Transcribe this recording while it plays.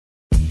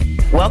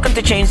Welcome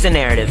to Change the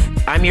Narrative.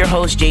 I'm your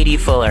host, JD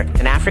Fuller,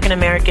 an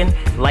African-American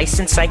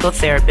licensed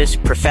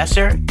psychotherapist,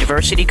 professor,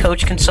 diversity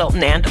coach,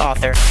 consultant, and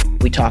author.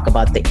 We talk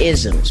about the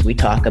isms. We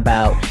talk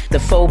about the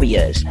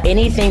phobias,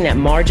 anything that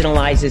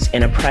marginalizes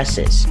and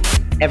oppresses.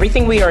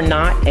 Everything we are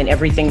not and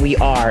everything we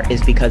are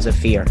is because of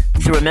fear.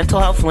 Through a mental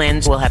health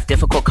lens, we'll have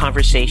difficult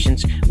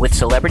conversations with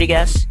celebrity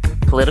guests,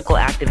 political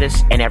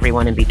activists, and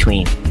everyone in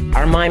between.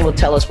 Our mind will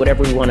tell us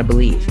whatever we want to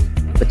believe,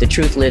 but the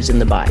truth lives in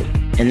the body,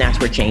 and that's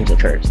where change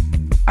occurs.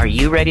 Are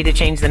you ready to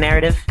change the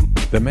narrative?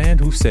 The man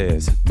who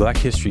says Black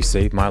history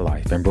saved my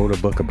life and wrote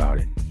a book about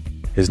it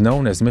is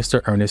known as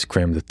Mr. Ernest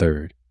Krim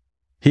III.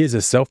 He is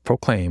a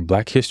self-proclaimed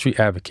Black history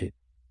advocate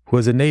who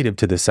is a native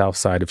to the South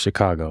Side of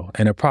Chicago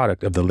and a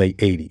product of the late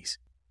 80s.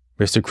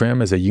 Mr.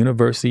 Krim is a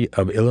University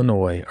of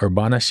Illinois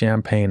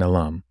Urbana-Champaign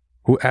alum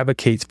who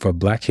advocates for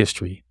Black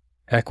history,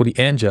 equity,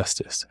 and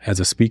justice as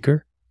a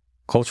speaker,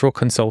 cultural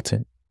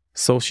consultant,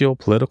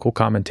 socio-political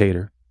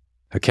commentator,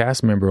 a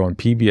cast member on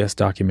PBS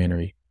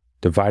documentary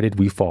Divided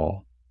We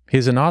Fall. He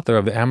is an author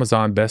of the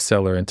Amazon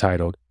bestseller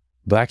entitled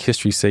Black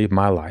History Saved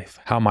My Life: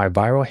 How My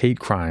Viral Hate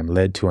Crime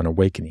Led to an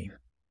Awakening.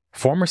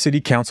 Former city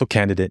council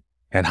candidate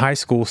and high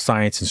school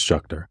science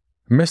instructor,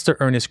 Mr.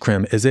 Ernest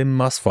Krim is a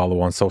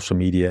must-follow on social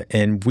media,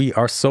 and we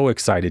are so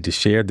excited to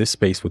share this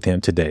space with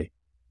him today.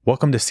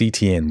 Welcome to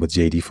CTN with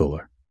JD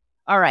Fuller.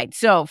 All right.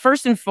 So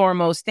first and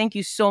foremost, thank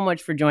you so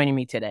much for joining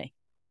me today.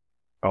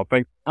 Oh,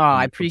 thank you. Oh,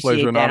 I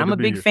appreciate that. I'm a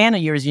big fan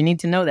of yours. You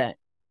need to know that.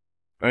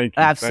 Thank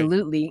you.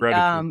 Absolutely.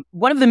 Thank you.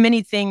 One of the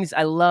many things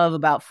I love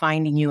about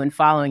finding you and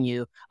following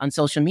you on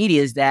social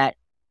media is that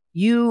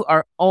you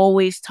are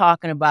always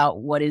talking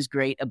about what is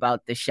great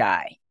about the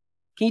Chi.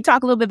 Can you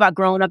talk a little bit about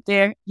growing up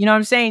there? You know what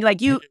I'm saying? Like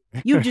you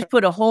just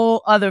put a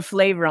whole other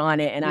flavor on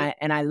it,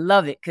 and I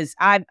love it because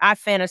I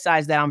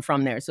fantasize that I'm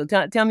from there. So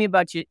tell me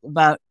about you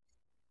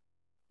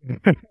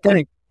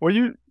Well,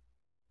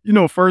 you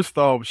know, first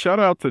off, shout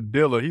out to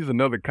Dilla. He's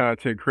another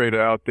content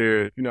creator out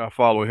there. You know, I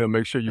follow him.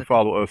 Make sure you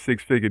follow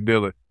Six Figure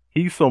Dilla.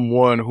 He's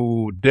someone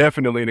who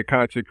definitely in the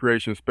content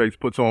creation space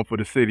puts on for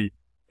the city.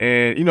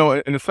 And, you know,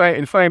 and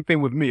the same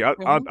thing with me. I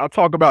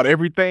talk about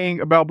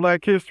everything about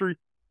Black history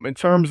in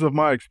terms of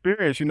my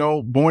experience, you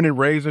know, born and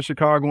raised in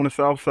Chicago on the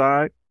South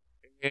Side.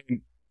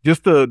 And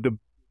just the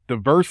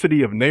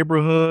diversity of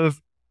neighborhoods.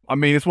 I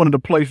mean, it's one of the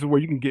places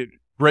where you can get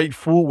great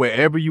food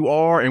wherever you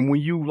are. And when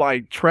you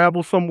like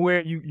travel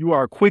somewhere, you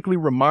are quickly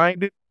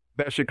reminded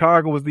that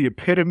Chicago is the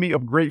epitome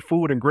of great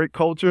food and great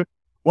culture.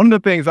 One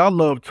of the things I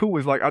love too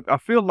is like, I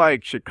feel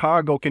like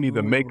Chicago can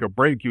either make or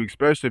break you,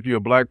 especially if you're a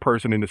Black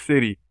person in the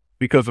city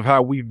because of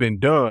how we've been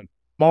done.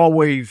 I'm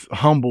always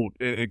humbled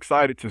and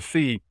excited to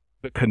see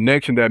the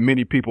connection that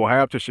many people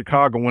have to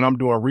Chicago when I'm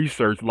doing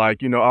research.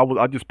 Like, you know,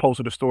 I just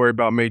posted a story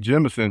about Mae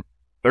Jemison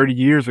 30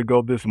 years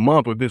ago this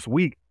month or this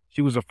week.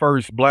 She was the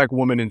first Black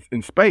woman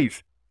in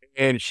space.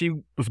 And she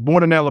was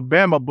born in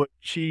Alabama, but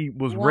she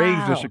was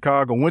raised in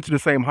Chicago, went to the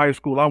same high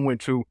school I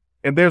went to.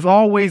 And there's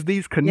always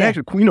these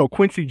connections. Yeah. You know,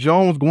 Quincy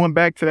Jones, going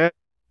back to that.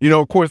 You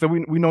know, of course, that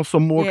we know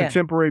some more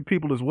contemporary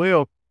people as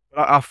well.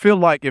 I feel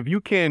like if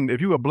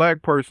you're a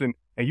Black person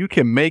and you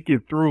can make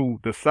it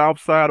through the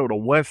South Side or the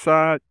West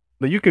Side,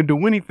 then you can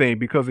do anything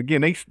because, again,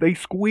 they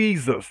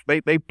squeeze us.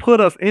 They put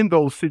us in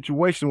those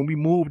situations when we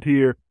moved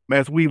here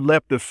as we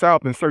left the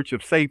South in search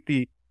of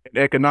safety and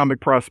economic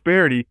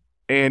prosperity.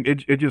 And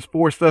it just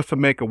forced us to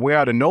make a way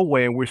out of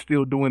nowhere, and we're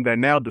still doing that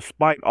now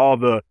despite all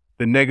the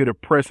negative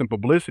press and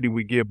publicity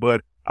we get. But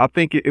I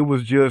think it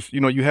was just,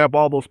 you know, you have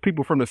all those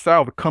people from the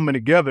South coming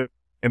together,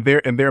 and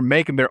they're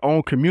making their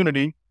own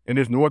community in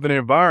this northern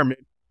environment.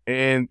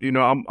 And, you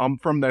know, I'm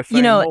from that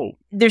same mold.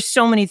 There's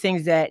so many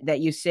things that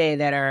you say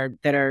that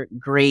are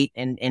great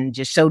and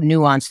just so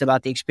nuanced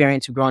about the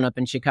experience of growing up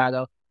in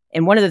Chicago.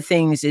 And one of the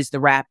things is the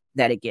rap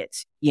that it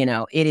gets. You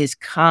know, it is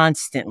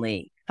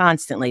constantly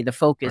the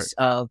focus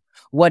of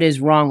what is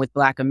wrong with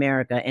Black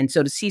America. And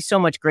so to see so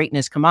much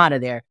greatness come out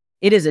of there,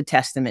 it is a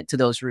testament to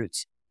those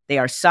roots. They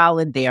are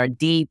solid, they are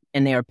deep,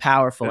 and they are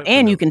powerful. Definitely.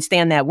 And you can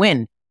stand that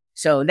wind.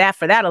 So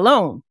for that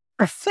alone.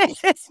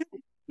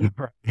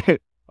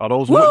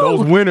 Those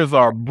winners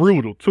are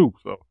brutal too.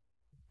 So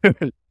you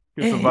can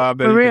survive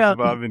that. For real. You can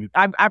survive anything.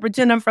 I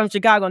pretend I'm from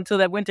Chicago until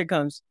that winter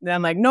comes. Then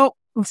I'm like, nope.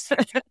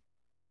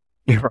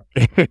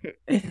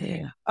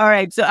 All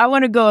right. So I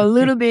want to go a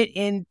little bit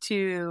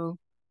into,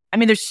 I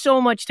mean, there's so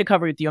much to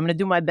cover with you. I'm going to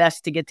do my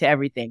best to get to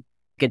everything.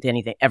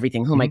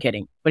 Everything. Who am I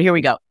kidding? But here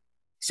we go.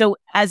 So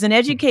as an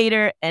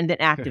educator and an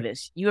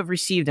activist, you have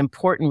received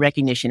important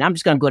recognition. I'm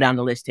just going to go down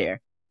the list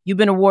here. You've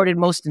been awarded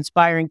Most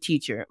Inspiring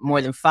Teacher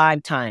more than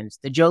 5 times,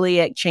 the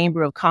Joliet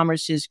Chamber of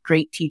Commerce's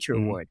Great Teacher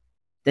Award,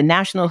 the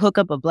National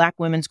Hookup of Black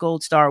Women's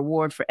Gold Star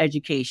Award for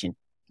Education,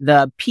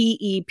 the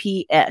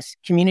PEPS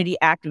Community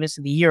Activist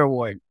of the Year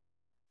Award,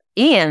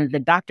 and the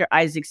Dr.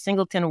 Isaac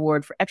Singleton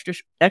Award for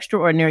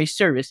Extraordinary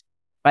Service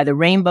by the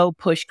Rainbow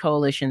Push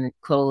Coalition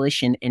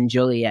in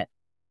Joliet.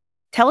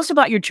 Tell us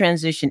about your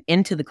transition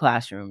into the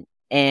classroom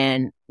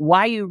and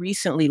why you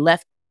recently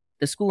left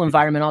the school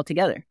environment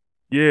altogether.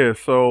 Yeah,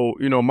 so,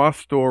 my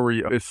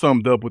story is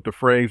summed up with the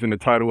phrase in the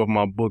title of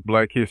my book,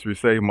 Black History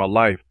Saved My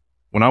Life.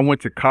 When I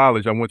went to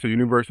college, I went to the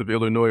University of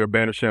Illinois,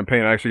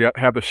 Urbana-Champaign. I actually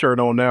have the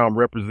shirt on now I'm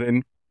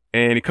representing.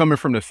 And coming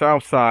from the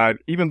South Side,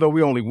 even though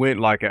we only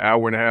went like an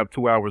hour and a half,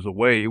 2 hours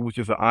away, it was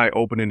just an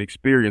eye-opening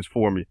experience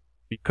for me.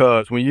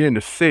 Because when you're in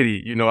the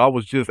city, I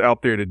was just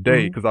out there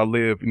today because I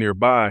live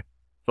nearby.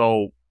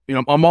 So,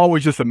 I'm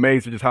always just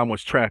amazed at just how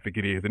much traffic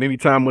it is. And any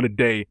time of the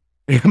day,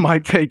 it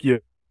might take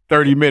you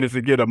 30 minutes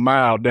to get a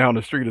mile down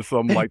the street or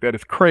something like that.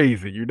 It's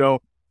crazy.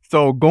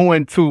 So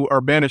going to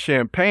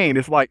Urbana-Champaign,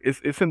 it's like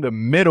it's in the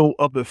middle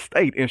of the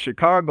state, and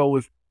Chicago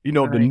is, the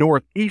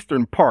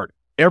northeastern part.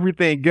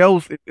 Everything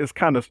else is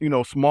kind of,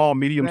 small,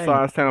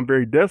 medium-sized town,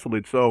 very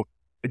desolate. So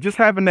just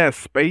having that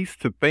space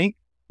to think,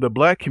 the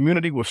Black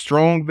community was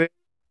strong there.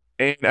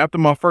 And after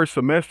my first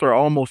semester, I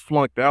almost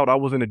flunked out. I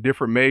was in a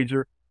different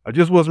major. I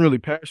just wasn't really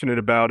passionate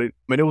about it.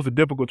 It was a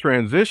difficult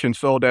transition.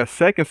 So that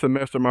second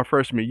semester, my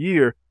freshman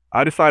year,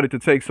 I decided to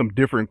take some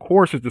different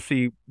courses to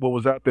see what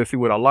was out there, see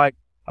what I liked.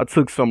 I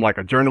took some like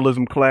a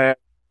journalism class.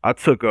 I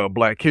took a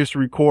Black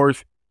history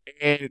course.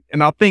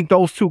 And I think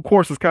those two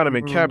courses kind of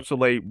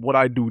encapsulate what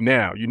I do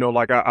now.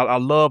 I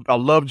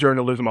love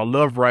journalism. I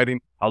love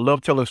writing. I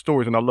love telling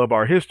stories, and I love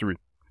our history.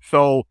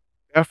 So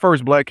that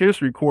first Black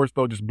history course,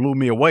 though, just blew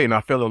me away, and I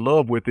fell in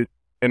love with it.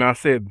 And I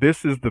said,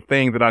 this is the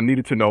thing that I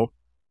needed to know.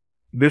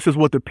 This is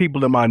what the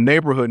people in my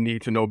neighborhood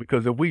need to know,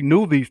 because if we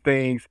knew these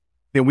things,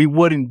 then we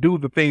wouldn't do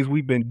the things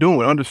we've been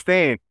doing.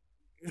 Understand,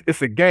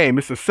 it's a game,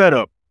 it's a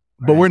setup,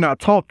 but we're not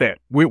taught that.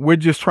 We're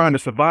just trying to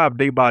survive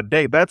day by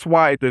day. That's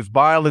why there's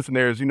violence and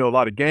there's, a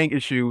lot of gang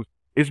issues.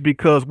 It's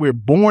because we're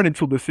born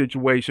into the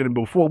situation, and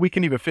before we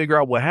can even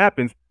figure out what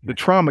happens, the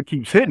trauma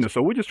keeps hitting us.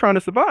 So we're just trying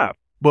to survive.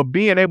 But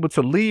being able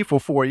to leave for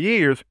 4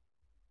 years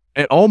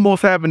and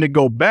almost having to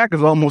go back,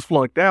 as I almost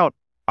flunked out,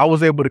 I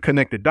was able to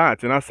connect the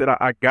dots. And I said,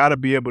 I got to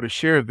be able to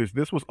share this.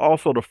 This was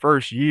also the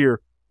first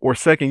year or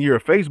second year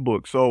of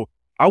Facebook. So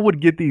I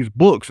would get these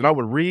books and I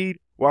would read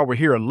while I would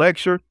hear a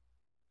lecture,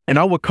 and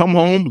I would come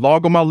home,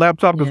 log on my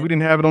laptop because we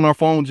didn't have it on our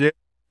phones yet.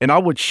 And I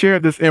would share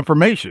this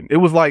information. It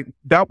was like,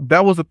 that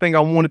was the thing I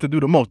wanted to do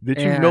the most. Did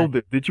you know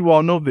this? Did you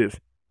all know this?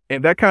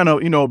 And that kind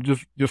of,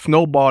 just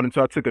snowballed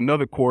until I took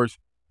another course.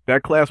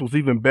 That class was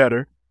even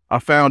better. I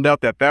found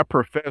out that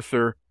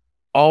professor,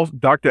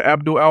 Dr.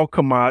 Abdul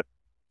Al-Kamat,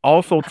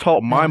 also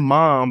taught my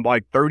mom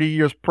like 30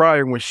 years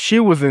prior when she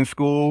was in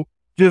school.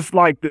 Just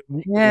like the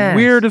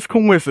weirdest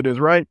coincidence,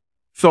 right?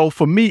 So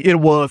for me, it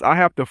was, I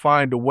have to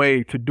find a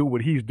way to do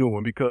what he's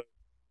doing, because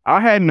I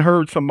hadn't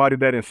heard somebody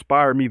that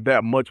inspired me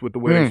that much with the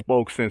way they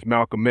spoke since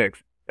Malcolm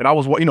X. And I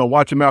was,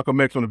 watching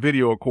Malcolm X on the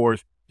video, of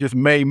course, just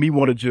made me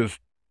want to just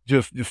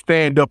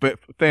stand up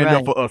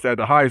for us at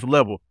the highest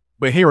level.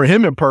 But hearing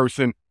him in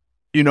person,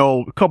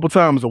 a couple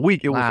times a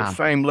week, it was the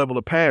same level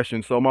of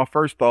passion. So my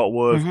first thought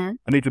was, I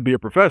need to be a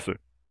professor.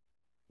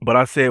 But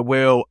I said,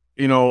 well,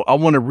 I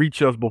want to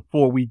reach us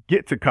before we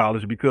get to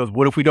college, because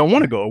what if we don't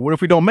want to go? Or what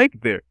if we don't make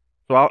it there?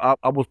 So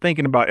I was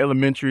thinking about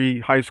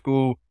elementary, high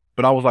school,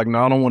 but I was like,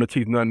 no, I don't want to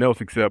teach nothing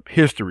else except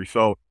history.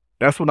 So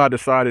that's when I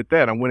decided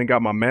that. I went and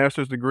got my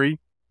master's degree,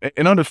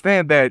 and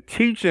understand that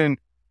teaching,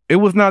 it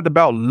was not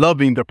about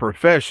loving the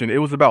profession. It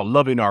was about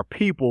loving our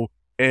people.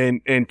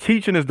 And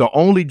teaching is the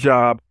only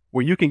job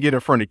where you can get in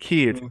front of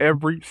kids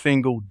every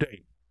single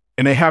day,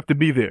 and they have to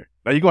be there.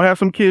 Now, you're going to have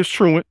some kids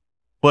truant,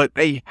 but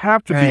they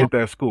have to be at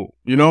that school,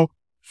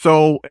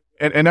 So,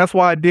 and that's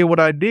why I did what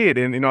I did.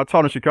 And, I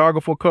taught in Chicago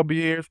for a couple of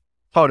years,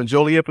 taught in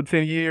Joliet for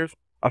 10 years.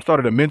 I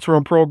started a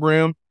mentoring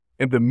program.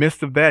 In the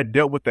midst of that,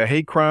 dealt with the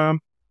hate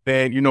crime.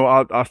 Then,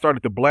 I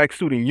started the Black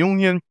Student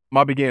Union.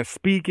 I began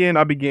speaking.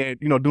 I began,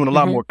 doing a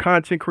lot more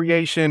content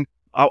creation.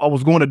 I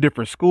was going to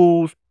different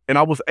schools. And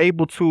I was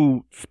able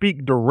to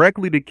speak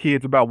directly to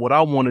kids about what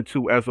I wanted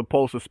to, as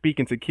opposed to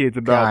speaking to kids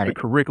about the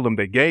curriculum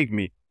they gave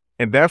me.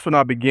 And that's when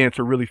I began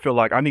to really feel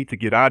like I need to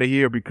get out of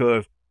here,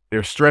 because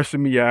they're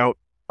stressing me out.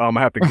 I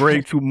have to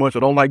grade too much. I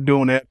don't like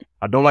doing that.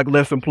 I don't like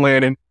lesson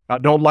planning. I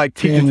don't like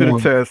teaching to the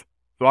test.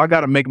 So I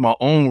got to make my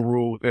own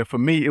rules. And for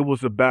me, it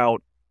was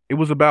about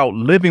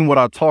living what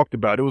I talked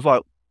about. It was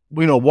like,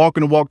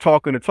 walking the walk,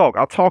 talking the talk.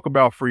 I talk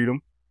about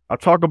freedom. I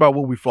talk about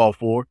what we fought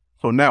for.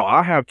 So now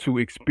I have to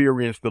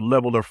experience the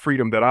level of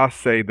freedom that I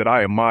say that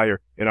I admire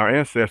in our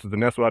ancestors.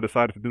 And that's why I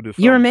decided to do this.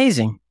 You're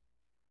amazing.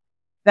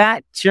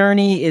 That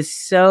journey is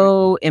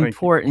so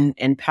important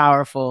and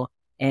powerful.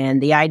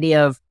 And the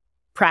idea of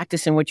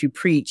practicing what you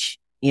preach,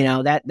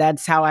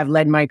 that's how I've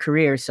led my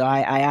career. So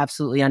I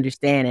absolutely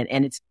understand it.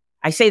 And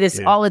I say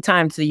this all the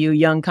time to you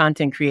young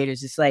content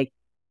creators. It's like,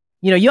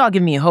 you all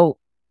give me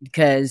hope,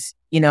 because,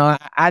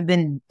 I've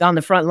been on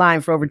the front line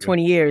for over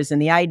 20 years.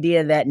 And the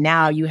idea that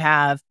now you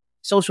have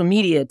social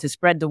media to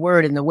spread the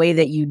word, and the way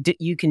that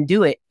you can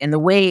do it, and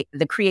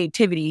the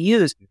creativity you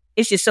use,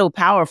 it's just so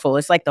powerful.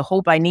 It's like the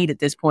hope I need at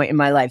this point in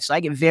my life. So I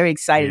get very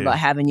excited about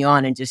having you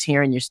on and just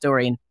hearing your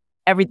story, and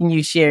everything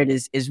you shared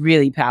is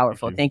really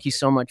powerful. Thank you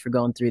so much for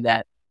going through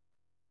that.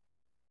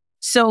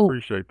 So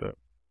appreciate that.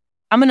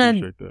 Am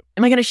I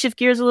going to shift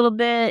gears a little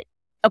bit?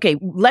 Okay,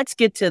 let's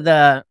get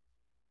to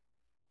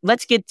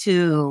let's get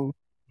to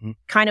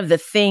kind of the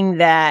thing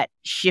that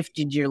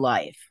shifted your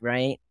life,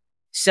 right?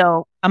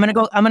 So I'm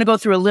gonna go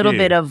through a little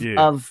bit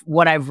of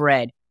what I've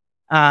read.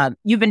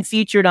 You've been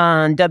featured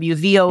on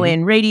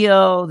WVON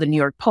Radio, the New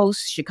York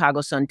Post,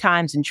 Chicago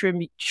Sun-Times, and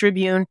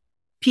Tribune,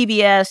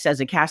 PBS as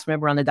a cast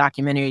member on the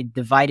documentary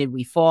Divided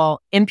We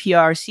Fall,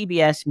 NPR,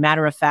 CBS,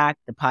 Matter of Fact,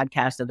 the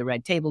podcast of the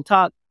Red Table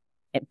Talk,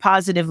 and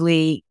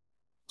Positively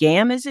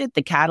GAM, is it?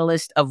 The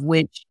catalyst of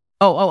which,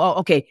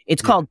 okay.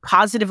 It's called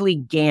Positively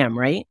GAM,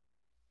 right?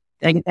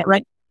 Did I get that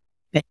right?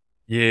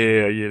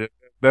 Yeah.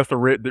 That's the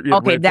red. Okay,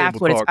 Red that's Table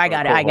what it's, Talk, I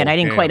got it. I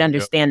didn't GAM, quite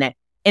understand that.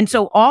 And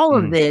so all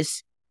of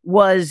this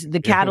was the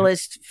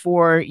catalyst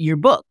for your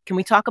book. Can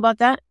we talk about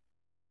that?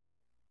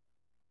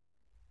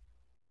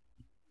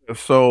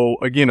 So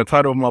again, the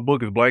title of my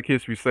book is Black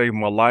History Saved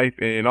My Life.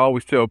 And I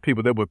always tell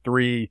people there were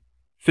 3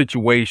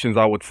 situations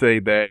I would say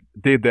that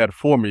did that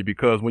for me,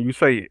 because when you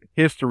say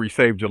history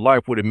saved your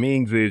life, what it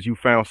means is you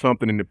found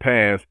something in the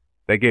past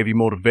that gave you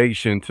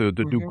motivation to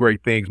do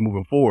great things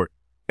moving forward.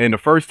 And the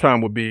first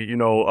time would be,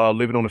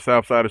 living on the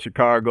south side of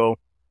Chicago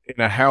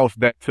in a house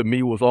that to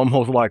me was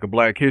almost like a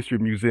Black History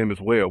museum as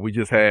well. We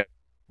just had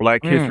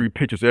Black History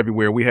pictures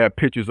everywhere. We had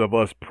pictures of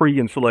us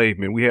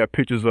pre-enslavement. We had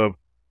pictures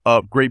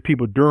of great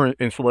people during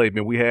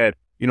enslavement. We had,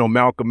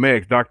 Malcolm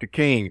X, Dr.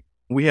 King.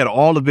 We had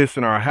all of this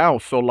in our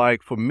house. So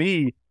like for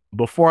me,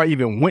 before I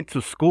even went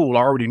to school, I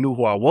already knew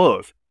who I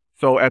was.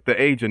 So at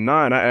the age of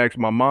 9, I asked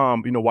my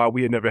mom, why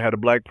we had never had a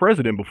Black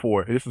president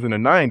before. This is in the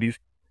 90s.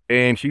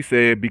 And she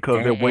said,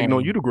 because they're waiting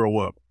on you to grow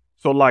up.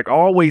 So like I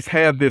always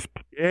had this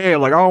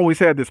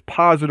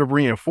positive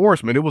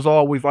reinforcement. It was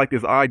always like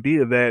this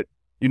idea that,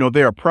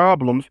 there are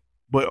problems,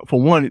 but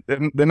for one,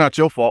 they're not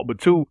your fault, but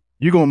 2,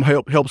 you're going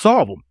to help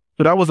solve them.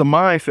 So that was a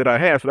mindset I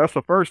had. So that's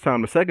the first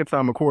time. The second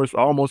time, of course, I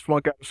almost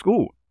flunked out of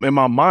school. In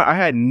my mind, I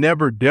had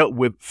never dealt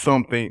with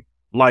something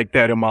like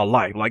that in my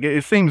life. Like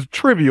it seems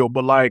trivial,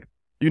 but like,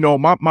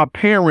 my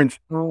parents,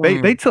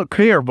 they took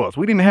care of us.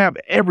 We didn't have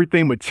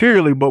everything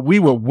materially, but we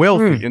were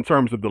wealthy in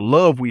terms of the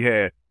love we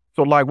had.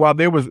 So like, while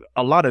there was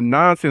a lot of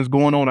nonsense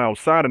going on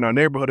outside in our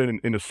neighborhood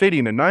in the city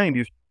in the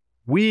 90s,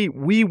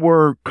 we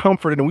were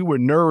comforted and we were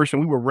nourished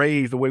and we were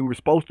raised the way we were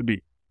supposed to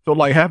be. So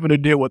like having to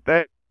deal with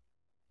that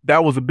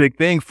was a big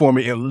thing for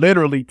me. And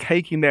literally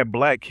taking that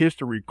Black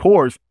History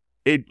course,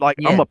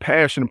 I'm a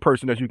passionate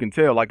person, as you can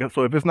tell. Like,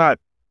 so if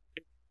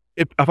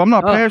I'm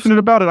not passionate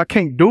about it, I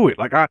can't do it.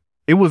 Like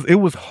it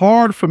was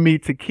hard for me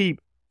to keep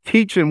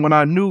teaching when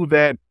I knew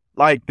that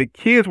like the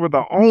kids were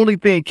the only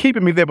thing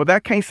keeping me there, but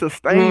that can't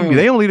sustain me.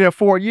 They only there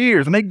 4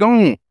 years and they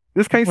gone.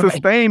 This can't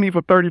sustain me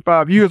for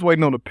 35 years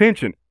waiting on a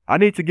pension. I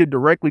need to get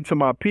directly to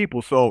my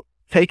people. So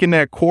taking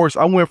that course,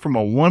 I went from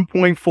a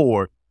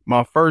 1.4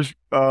 my first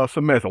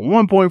semester,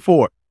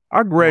 1.4.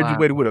 I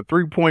graduated with a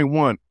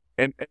 3.1.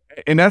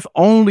 And that's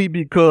only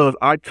because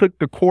I took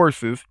the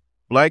courses,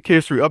 Black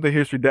History, other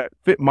history, that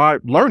fit my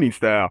learning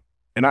style.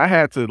 And I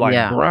had to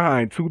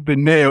grind tooth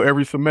and nail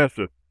every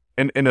semester.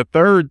 And the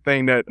third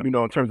thing that,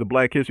 in terms of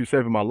Black History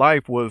saving my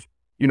life was,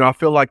 I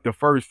feel like the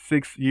first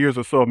 6 years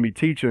or so of me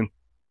teaching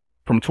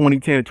from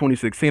 2010 to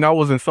 2016, I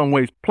was in some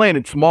ways playing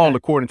it small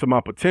according to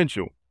my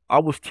potential. I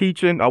was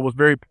teaching. I was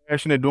very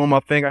passionate doing my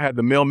thing. I had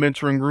the male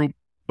mentoring group,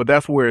 but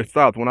that's where it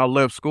stopped. When I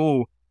left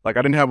school, like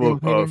I didn't have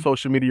a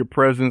social media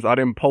presence. I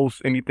didn't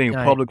post anything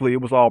publicly.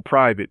 It was all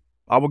private.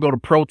 I would go to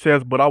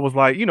protests, but I was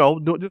like,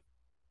 just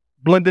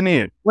blending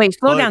in. Wait,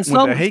 slow down 1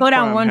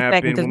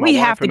 second, because we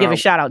have to give a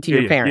shout out to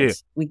your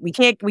parents. We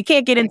can't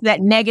get into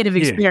that negative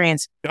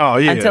experience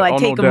until I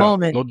take a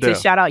moment to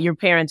shout out your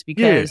parents,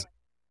 because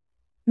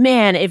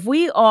man, if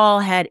we all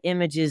had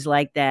images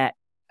like that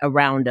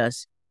around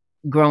us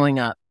growing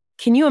up,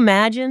 can you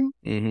imagine?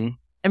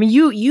 I mean,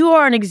 you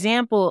are an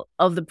example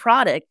of the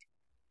product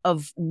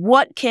of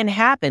what can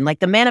happen, like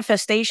the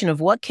manifestation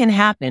of what can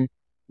happen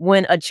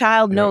when a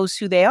child knows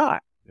who they are.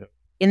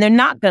 And they're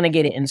not going to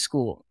get it in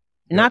school.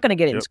 They're not going to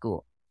get it in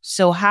school.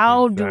 So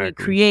how do we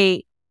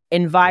create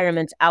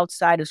environments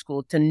outside of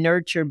school to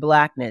nurture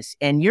Blackness?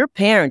 And your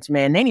parents,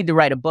 man, they need to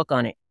write a book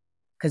on it,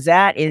 because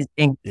that is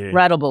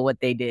incredible what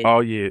they did. Oh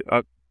yeah.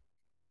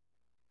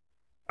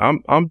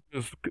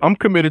 I'm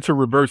committed to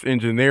reverse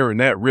engineering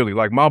that, really.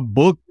 Like my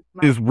book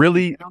is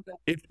really,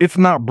 it's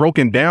not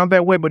broken down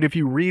that way, but if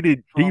you read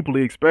it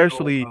deeply,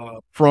 especially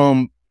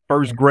from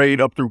first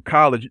grade up through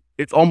college,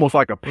 it's almost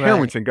like a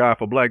parenting guide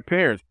for Black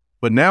parents.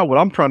 But now what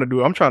I'm trying to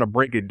do, I'm trying to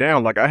break it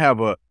down. Like I have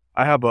a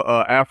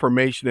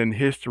affirmation and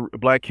history,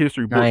 Black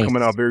history book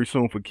coming out very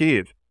soon for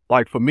kids.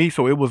 Like for me,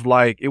 so it's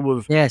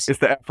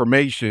the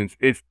affirmations.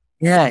 It's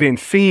then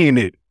seeing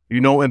it,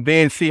 and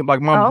then seeing,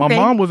 like my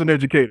mom was an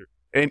educator,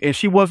 and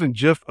she wasn't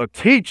just a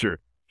teacher.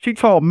 She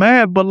taught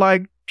math, but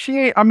like she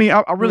ain't, I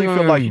really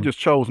feel like she just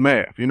chose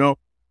math,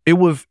 It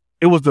was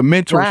the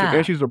mentorship,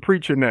 and she's a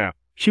preacher now.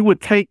 She would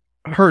take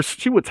her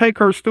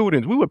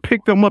students, we would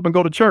pick them up and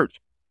go to church.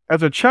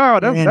 As a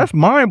child, that's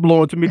mind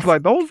blowing to me. It's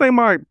like, those ain't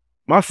my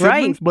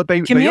siblings, but they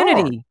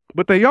are.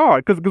 But they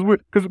are, because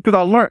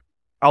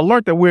I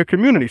learned that we're a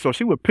community. So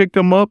she would pick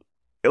them up,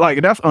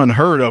 Like, that's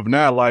unheard of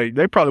now. Like,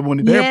 they'd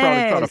probably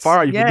try to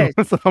fire you for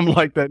doing something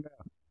like that now.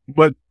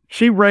 But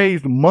she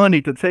raised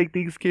money to take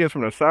these kids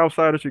from the south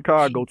side of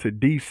Chicago to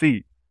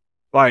D.C.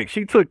 Like,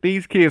 she took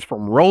these kids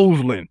from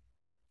Roseland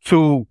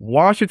to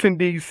Washington,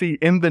 D.C.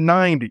 in the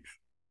 90s.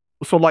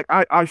 So, like,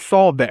 I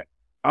saw that.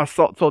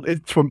 So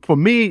it's, for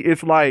me,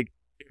 it's like,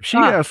 if she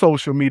had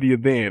social media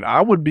then,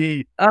 I would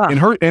be in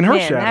her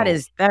shadow.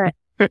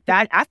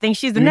 That I think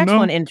she's the next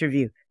one to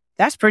interview.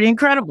 That's pretty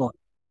incredible.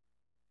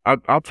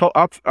 I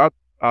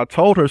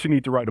told her she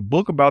needs to write a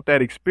book about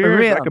that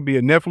experience. That could be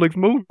a Netflix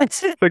movie.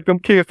 Take them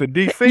kids to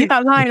DC. You're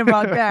not lying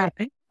about that.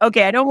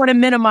 Okay, I don't want to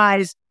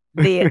minimize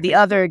the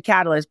other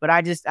catalysts, but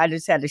I just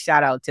had to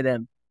shout out to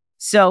them.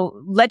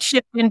 So let's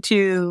shift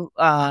into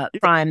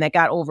Prime that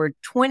got over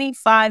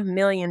 25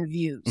 million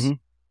views. Mm-hmm.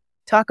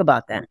 Talk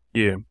about that.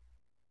 Yeah.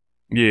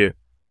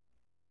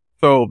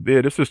 So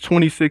this is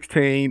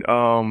 2016,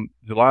 July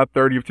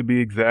 30th to be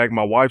exact.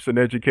 My wife's an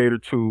educator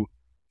too.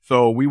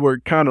 So we were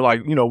kind of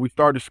like, we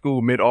started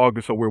school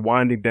mid-August, so we're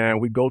winding down.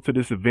 We go to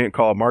this event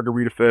called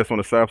Margarita Fest on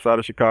the south side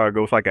of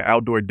Chicago. It's like an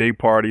outdoor day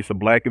party. It's a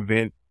Black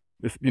event.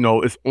 It's,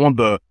 it's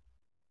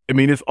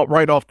it's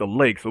right off the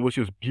lake. So it's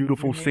just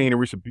beautiful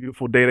scenery. It's a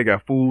beautiful day. They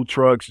got food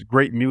trucks,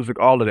 great music,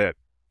 all of that.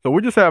 So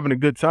we're just having a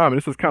good time. And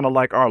this is kind of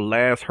like our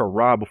last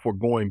hurrah before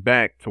going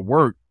back to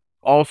work.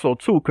 Also,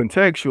 too,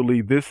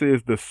 contextually, this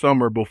is the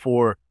summer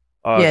before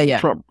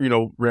Trump,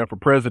 ran for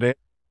president.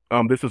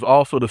 This is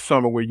also the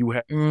summer where you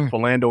had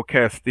Philando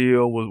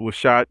Castile was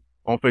shot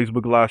on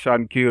Facebook Live, shot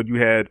and killed. You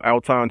had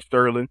Alton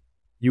Sterling.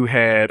 You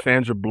had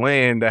Sandra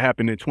Bland. That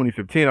happened in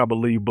 2015, I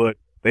believe, but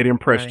they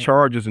didn't press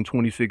charges in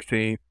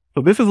 2016.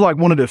 So this is like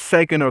one of the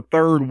second or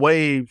third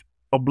waves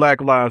of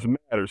Black Lives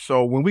Matter.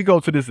 So when we go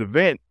to this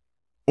event,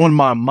 on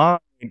my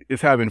mind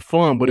is having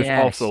fun, but it's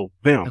also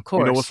them. Of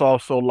course. It's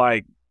also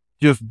like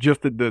just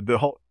the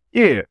whole,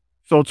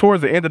 So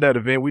towards the end of that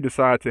event, we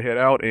decided to head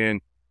out, and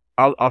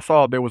I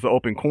saw there was an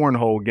open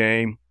cornhole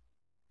game,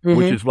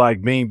 which is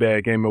like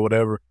beanbag game or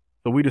whatever.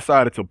 So we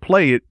decided to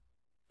play it,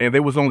 and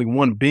there was only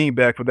one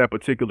beanbag for that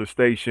particular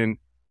station.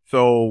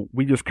 So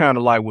we just kind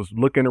of like was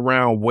looking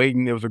around,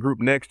 waiting. There was a group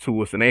next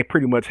to us, and they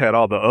pretty much had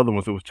all the other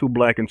ones. It was 2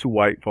 black and 2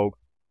 white folks.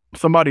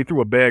 Somebody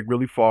threw a bag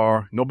really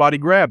far. Nobody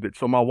grabbed it.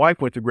 So my wife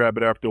went to grab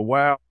it after a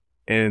while,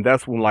 and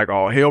that's when like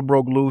all hell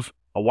broke loose.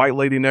 A white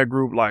lady in that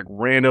group like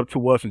ran up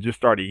to us and just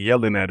started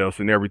yelling at us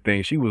and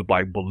everything. She was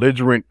like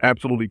belligerent,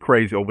 absolutely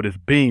crazy over this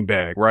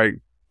beanbag, right?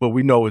 But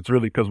we know it's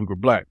really because we were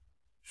black.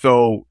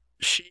 So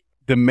she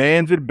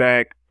demands it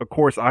back. Of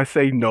course, I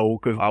say no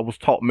because I was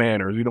taught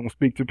manners. You don't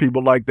speak to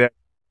people like that.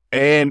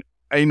 And,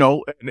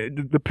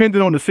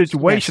 depending on the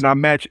situation, I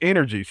match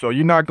energy. So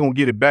you're not going to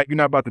get it back. You're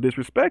not about to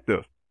disrespect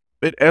us.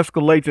 It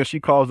escalates and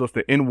she calls us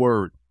the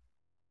N-word.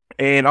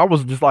 And I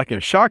was just like in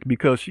shock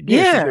because she's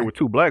there with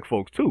 2 black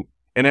folks too.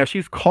 And as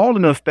she's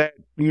calling us that,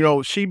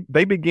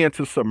 they began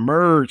to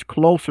submerge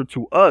closer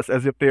to us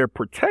as if they're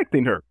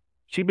protecting her.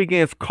 She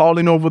begins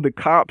calling over the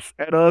cops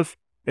at us.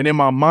 And in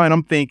my mind,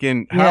 I'm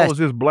thinking, how is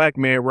this black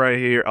man right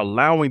here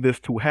allowing this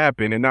to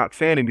happen and not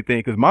saying anything?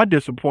 Because my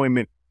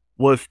disappointment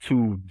was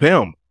to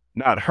them,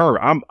 not her.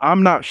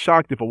 I'm not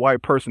shocked if a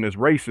white person is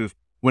racist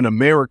when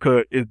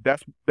America is,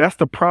 that's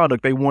the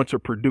product they want to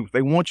produce.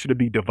 They want you to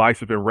be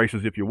divisive and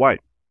racist if you're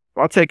white.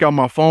 So I take out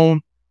my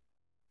phone.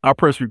 I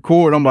press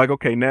record. I'm like,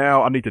 okay,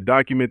 now I need to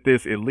document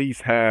this, at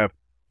least have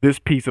this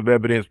piece of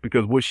evidence,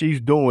 because what she's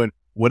doing,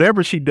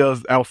 whatever she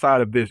does outside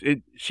of this,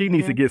 she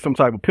needs to get some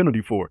type of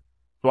penalty for it.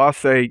 So I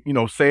say,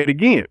 say it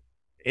again.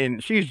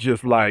 And she's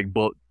just like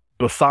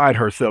beside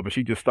herself, and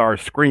she just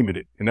starts screaming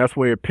it. And that's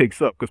where it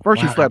picks up. Because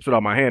first she slaps it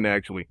on my hand,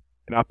 actually.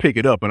 And I pick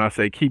it up and I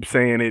say, keep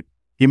saying it.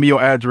 Give me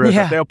your address.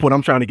 At that point,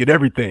 I'm trying to get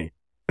everything.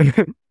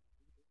 And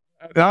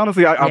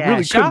honestly, I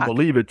really couldn't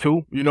believe it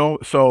too,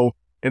 So,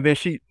 and then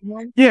she,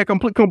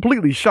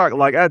 completely shocked.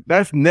 Like,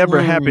 that's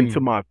never happened to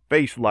my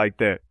face like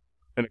that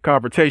in a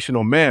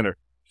confrontational manner.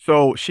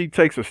 So she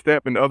takes a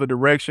step in the other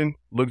direction,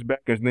 looks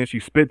back, and then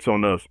she spits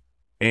on us.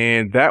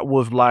 And that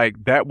was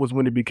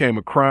when it became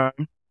a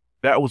crime.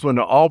 That was when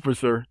the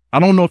officer, I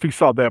don't know if he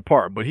saw that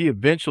part, but he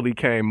eventually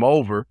came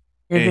over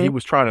and he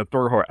was trying to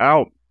throw her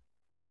out,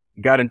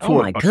 got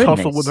into a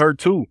tussle with her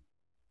too.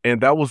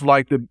 And that was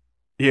like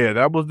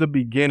that was the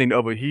beginning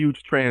of a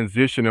huge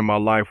transition in my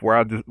life where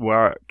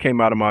I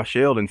came out of my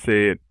shell and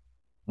said,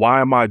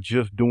 why am I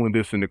just doing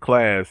this in the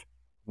class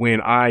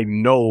when I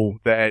know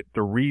that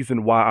the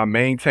reason why I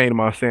maintained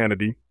my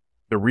sanity,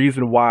 the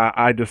reason why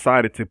I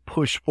decided to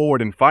push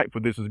forward and fight for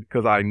this is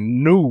because I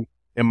knew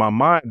in my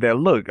mind that,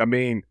 look,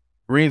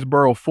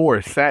 Greensboro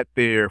Forest sat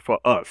there for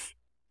us.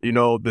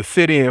 The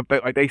sit-in,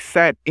 like they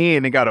sat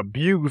in and got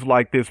abused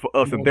like this for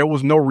us, and there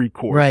was no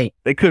recourse. Right.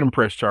 They couldn't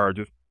press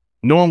charges.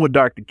 Knowing what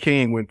Dr.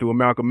 King went through with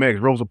Malcolm X,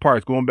 Rosa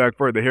Parks, going back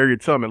further,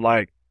 Harriet Tubman,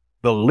 like,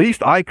 the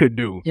least I could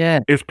do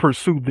is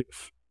pursue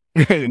this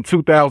in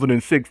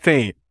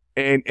 2016.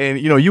 And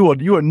you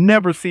will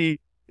never see,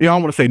 I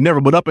don't want to say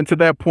never, but up until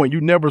that point,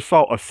 you never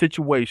saw a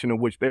situation in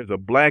which there's a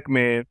black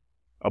man,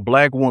 a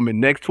black woman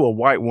next to a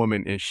white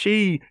woman, and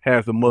she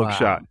has the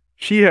mugshot.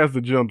 She has the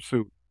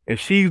jumpsuit. and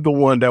she's the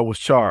one that was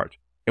charged.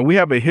 And we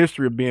have a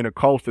history of being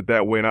accosted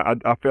that way. And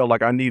I felt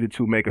like I needed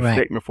to make a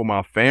statement for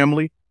my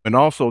family, and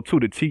also too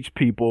to teach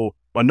people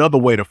another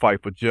way to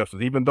fight for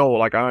justice, even though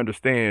like I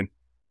understand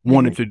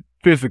wanting to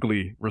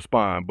physically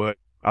respond, but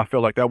I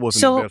felt like that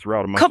wasn't the best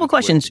route of my couple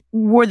questions.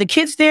 Were the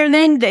kids there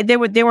then? They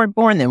weren't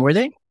born then, were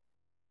they?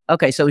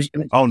 Okay, so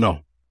oh no.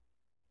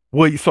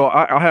 Well, so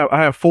I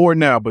have 4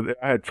 now, but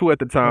I had 2 at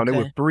the time. Okay. They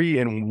were 3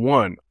 and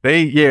 1.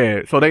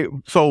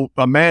 So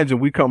imagine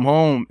we come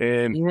home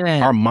and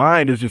our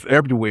mind is just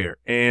everywhere.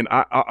 And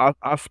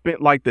I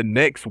spent like the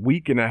next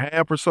week and a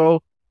half or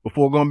so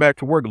before going back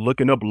to work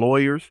looking up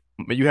lawyers.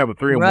 I mean, you have a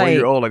 3 and 1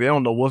 year old, like they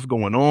don't know what's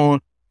going on.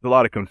 There's a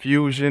lot of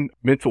confusion,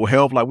 mental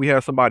health. Like we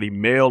had somebody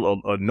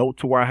mail a note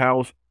to our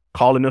house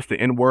calling us the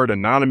N-word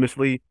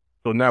anonymously.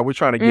 So now we're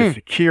trying to get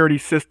security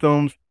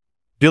systems,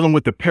 dealing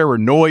with the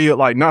paranoia,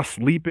 like not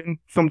sleeping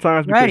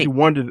sometimes because you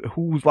wonder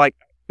who's like,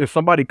 is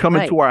somebody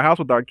coming to our house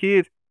with our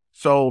kids?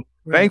 So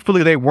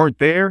thankfully they weren't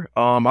there.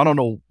 I don't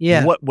know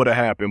what would have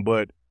happened,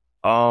 but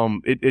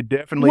it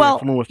definitely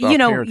influenced our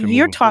parenting.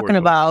 You're talking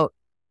about,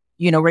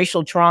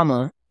 racial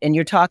trauma, and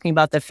you're talking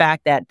about the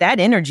fact that that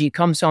energy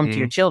comes home to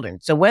your children.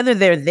 So whether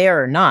they're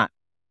there or not,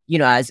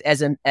 as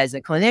a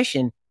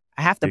clinician,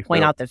 I have to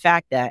point out the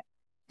fact that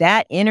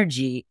that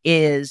energy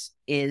is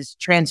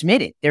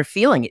transmitted. They're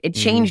feeling it. It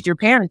changed your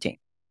parenting.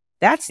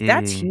 That's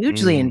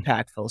hugely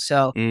impactful.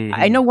 So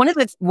I know one of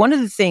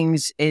the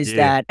things is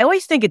that I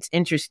always think it's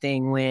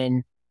interesting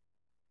when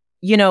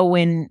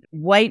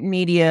white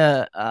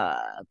media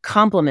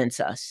compliments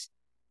us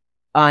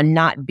on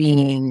not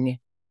being,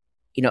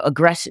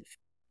 aggressive.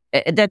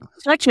 That's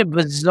such a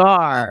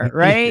bizarre,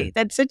 right?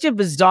 That's such a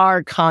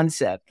bizarre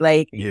concept.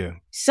 Like,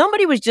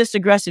 somebody was just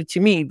aggressive to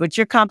me, but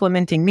you're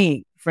complimenting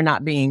me for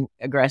not being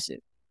aggressive.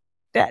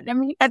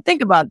 I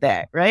think about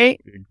that, right?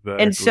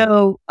 Exactly. And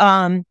so,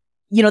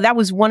 that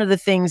was one of the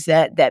things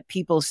that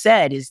people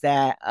said is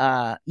that,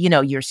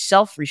 your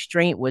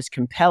self-restraint was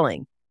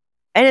compelling.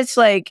 And it's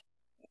like,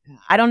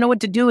 I don't know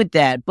what to do with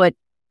that. But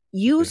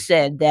you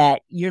said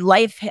that your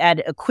life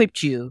had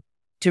equipped you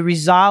to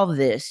resolve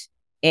this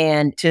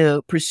and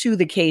to pursue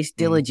the case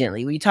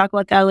diligently. Will you talk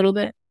about that a little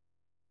bit?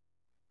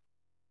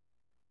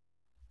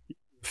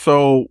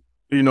 So,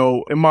 in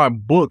my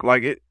book,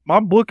 my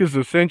book is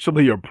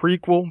essentially a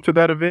prequel to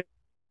that event.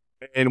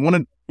 And one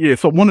of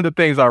the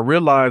things I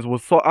realized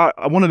was,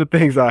 one of the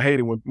things I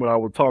hated when I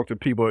would talk to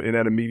people in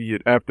that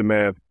immediate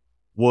aftermath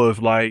was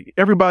like,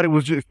 everybody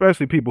was just,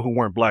 especially people who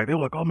weren't Black, they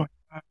were like, oh my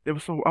God,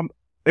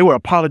 they would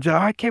apologize.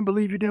 I can't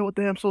believe you dealt with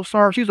that. I'm so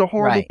sorry. She's a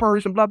horrible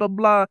person, blah, blah,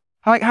 blah.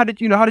 How did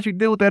you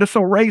deal with that? It's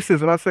so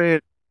racist. And I said,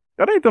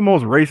 that ain't the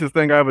most racist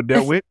thing I ever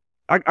dealt with.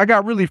 I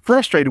got really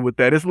frustrated with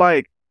that. It's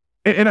like,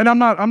 and I'm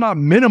not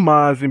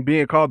minimizing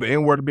being called the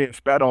N-word or being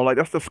spat on. Like,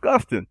 that's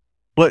disgusting.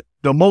 But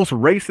the most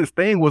racist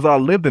thing was I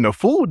lived in a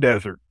food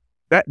desert.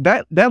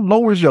 That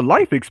lowers your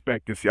life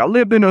expectancy. I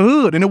lived in the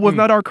hood, and it was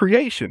not our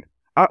creation.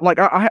 I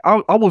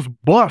was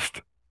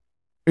bused.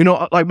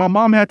 Like my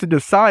mom had to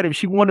decide if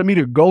she wanted me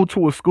to go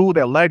to a school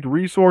that lacked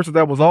resources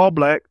that was all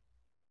Black,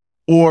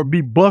 or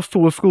be bused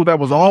to a school that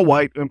was all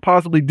white and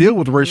possibly deal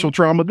with racial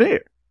trauma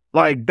there.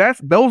 Like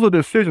those are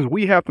decisions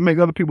we have to make,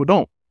 other people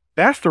don't.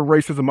 That's the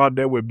racism out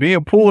there with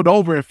being pulled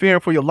over and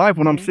fearing for your life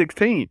when I'm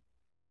 16.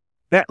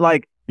 That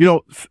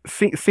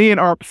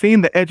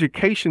seeing the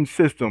education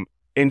system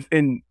and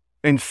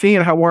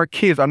seeing how our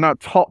kids are not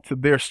taught to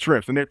their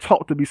strengths and they're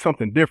taught to be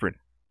something different.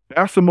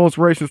 That's the most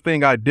racist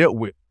thing I dealt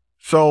with.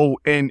 So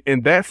in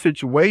that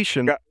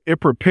situation, it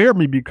prepared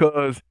me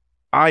because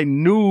I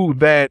knew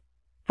that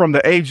from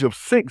the age of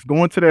 6,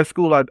 going to that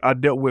school, I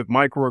dealt with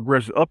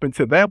microaggressions. Up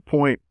until that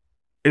point,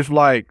 it's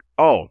like,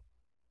 oh,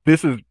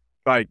 this is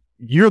like,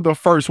 you're the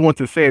first one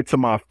to say it to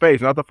my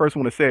face. Not the first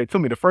one to say it to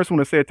me, the first one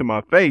to say it to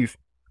my face.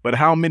 But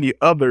how many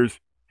others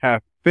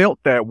have felt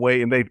that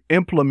way and they've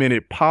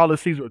implemented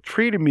policies or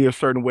treated me a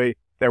certain way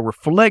that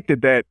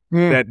reflected that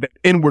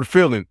inward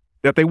feeling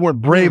that they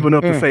weren't brave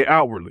enough to say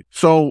outwardly.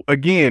 So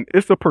again,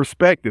 it's a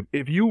perspective.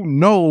 If you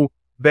know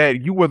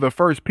that you were the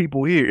first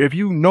people here, if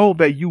you know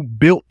that you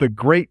built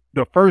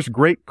the first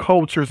great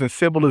cultures and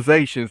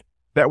civilizations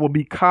that will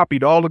be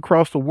copied all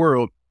across the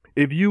world,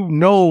 if you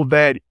know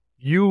that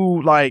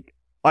you like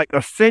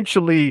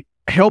essentially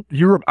helped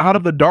Europe out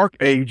of the Dark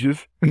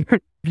Ages,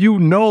 you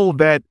know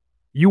that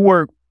you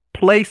were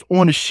placed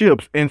on the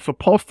ships and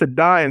supposed to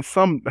die and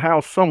somehow,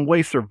 some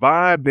way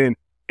survived and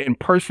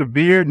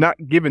persevered, not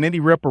given any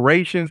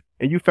reparations,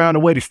 and you found a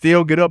way to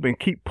still get up and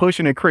keep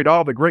pushing and create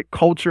all the great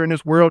culture in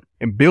this world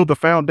and build the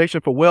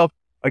foundation for wealth.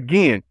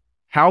 Again,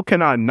 how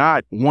can I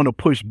not want to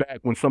push back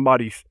when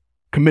somebody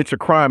commits a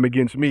crime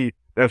against me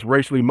that's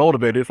racially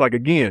motivated? It's like,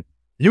 again,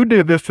 you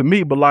did this to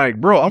me, but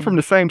like, bro, I'm from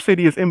the same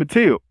city as Emmett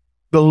Till.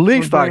 The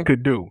least I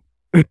could do,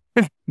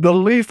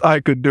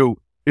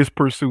 is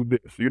pursue this,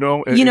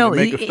 and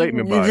make a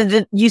statement about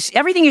it.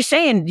 Everything you're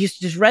saying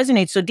just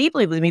resonates so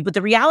deeply with me. But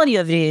the reality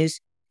of it is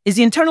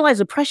the internalized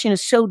oppression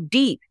is so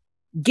deep.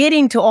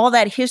 Getting to all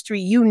that history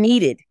you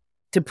needed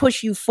to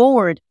push you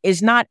forward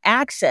is not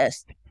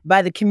accessed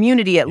by the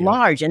community at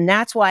large. And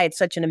that's why it's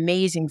such an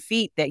amazing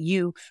feat that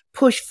you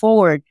push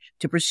forward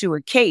to pursue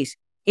a case.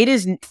 It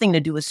is nothing to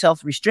do with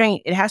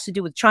self-restraint. It has to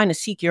do with trying to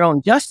seek your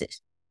own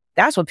justice.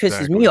 That's what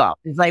pisses me off.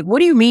 It's like, what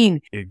do you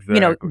mean?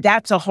 Exactly.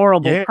 That's a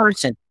horrible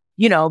person.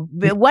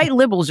 White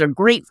liberals are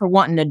great for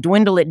wanting to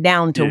dwindle it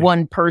down to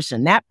one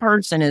person. That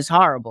person is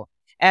horrible,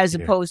 as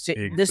opposed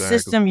to the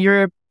system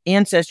your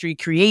ancestry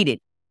created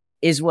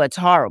is what's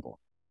horrible.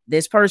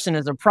 This person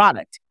is a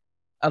product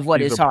of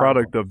what is horrible.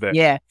 Product of that.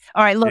 Yeah.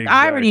 All right. Look,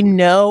 I already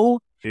know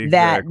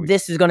that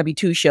this is going to be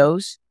 2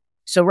 shows.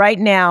 So right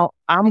now,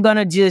 I'm going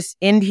to just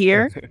end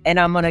here and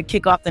I'm going to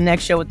kick off the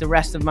next show with the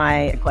rest of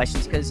my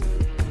questions because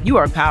you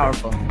are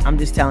powerful. I'm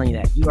just telling you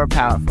that. You are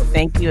powerful.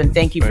 Thank you. And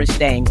thank you for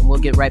staying. And we'll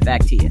get right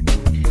back to you.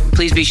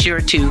 Please be sure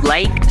to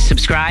like,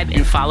 subscribe,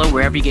 and follow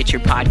wherever you get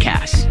your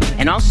podcasts.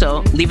 And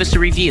also, leave us a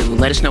review.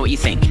 Let us know what you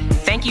think.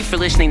 Thank you for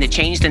listening to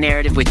Change the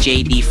Narrative with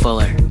J.D.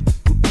 Fuller.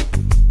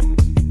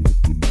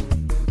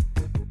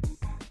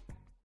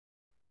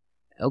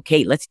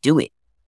 Okay, let's do it.